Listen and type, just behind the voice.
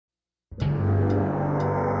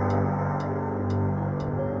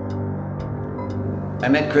I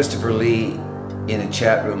met Christopher Lee in a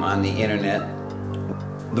chat room on the internet.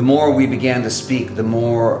 The more we began to speak, the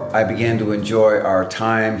more I began to enjoy our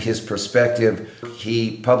time, his perspective.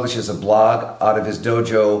 He publishes a blog out of his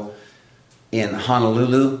dojo in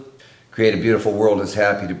Honolulu. Create a Beautiful World is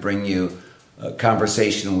happy to bring you a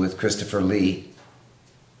conversation with Christopher Lee.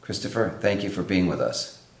 Christopher, thank you for being with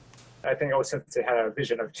us. I think Osensei had a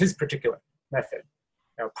vision of his particular method.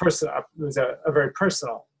 It was a very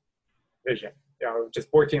personal vision. Just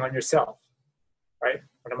working on yourself, right?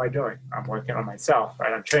 What am I doing? I'm working on myself,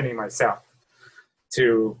 right? I'm training myself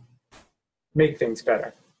to make things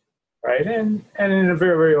better, right? And in a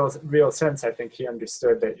very real sense, I think he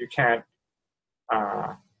understood that you can't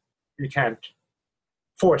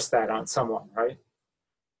force that on someone, right?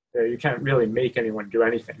 You can't really make anyone do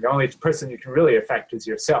anything. The only person you can really affect is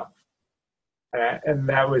yourself. And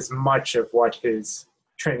that was much of what his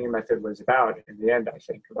training method was about in the end, I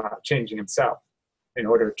think, about changing himself in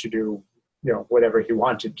order to do, whatever he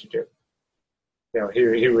wanted to do.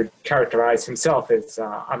 He would characterize himself as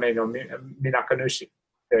Ame no Minakanushi,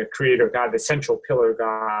 the creator God, the central pillar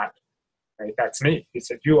God. Right? That's me. He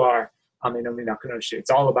said, you are Ame no Minakanushi. It's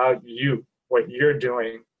all about you, what you're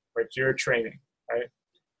doing, what you're training, right?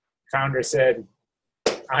 Founder said,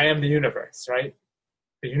 I am the universe, right?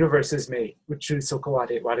 The universe is me. Uchu soko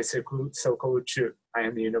ware, ware soko uchu. I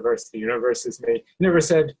am the universe is me. He never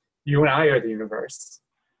said, you and I are the universe,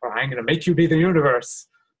 or I'm going to make you be the universe,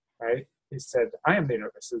 right? He said, I am the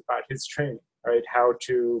universe. It's about his training, right? How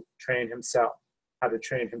to train himself,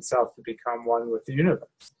 to become one with the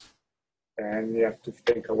universe. And you have to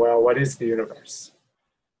think, well, what is the universe?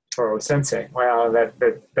 For Sensei, well,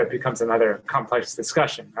 that becomes another complex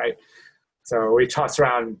discussion, right? So we toss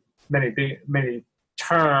around many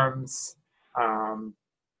terms,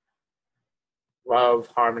 love,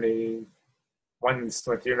 harmony, oneness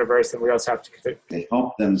with the universe, and we also have to... They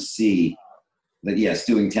help them see that, yes,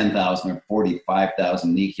 doing 10,000 or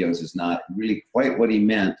 45,000 Nikkyos is not really quite what he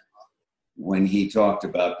meant when he talked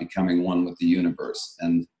about becoming one with the universe.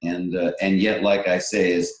 And yet, like I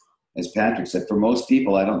say, as Patrick said, for most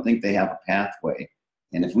people, I don't think they have a pathway.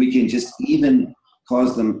 And if we can just even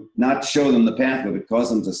cause them, not show them the pathway, but cause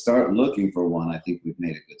them to start looking for one, I think we've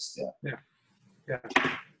made a good step. Yeah.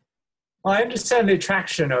 Well, I understand the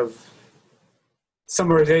attraction of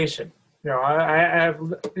summarization. I have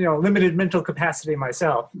limited mental capacity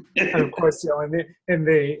myself, and of course, in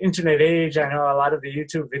the internet age, I know a lot of the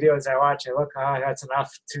YouTube videos I watch. I look, that's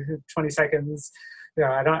enough, 20 seconds.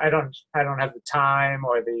 I don't have the time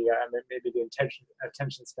or maybe the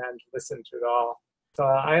attention span to listen to it all. So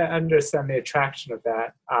I understand the attraction of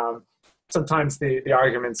that. Sometimes the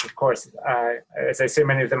arguments, of course, as I say,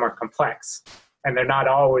 many of them are complex, and they're not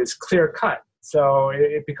always clear cut. So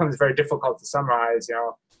it becomes very difficult to summarize.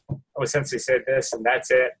 Sensei said this, and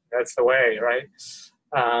that's it. That's the way, right?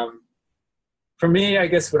 For me, I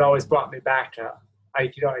guess what always brought me back to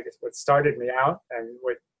Aikido, I guess what started me out and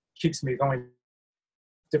what keeps me going,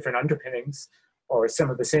 different underpinnings, or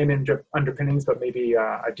some of the same underpinnings, but maybe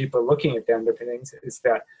a deeper looking at the underpinnings, is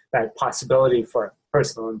that possibility for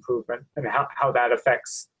personal improvement and how that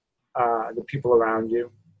affects the people around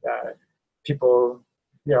you,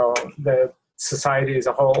 the society as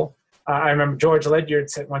a whole. I remember George Ledyard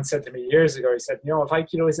once said to me years ago, he said, if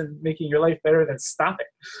Aikido isn't making your life better, then stop it.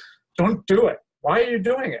 Don't do it. Why are you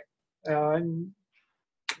doing it? And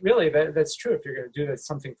really, that's true. If you're going to do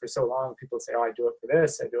something for so long, people say, I do it for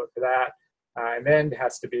this, I do it for that. And then it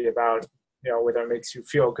has to be about, whether it makes you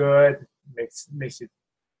feel good, makes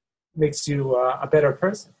you a better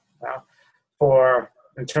person.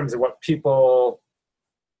 In terms of what people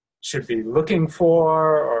should be looking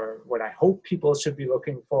for, or what I hope people should be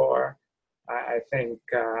looking for, I think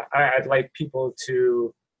I'd like people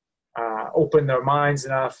to open their minds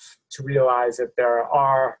enough to realize that there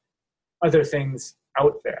are other things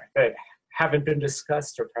out there that haven't been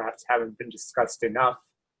discussed, or perhaps haven't been discussed enough,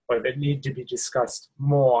 or that need to be discussed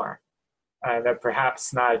more. That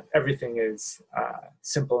perhaps not everything is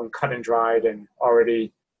simple and cut and dried and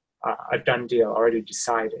already a done deal, already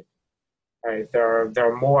decided. Right? There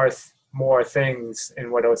are more things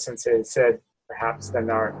in what Osensei said, perhaps, than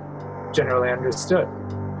are generally understood.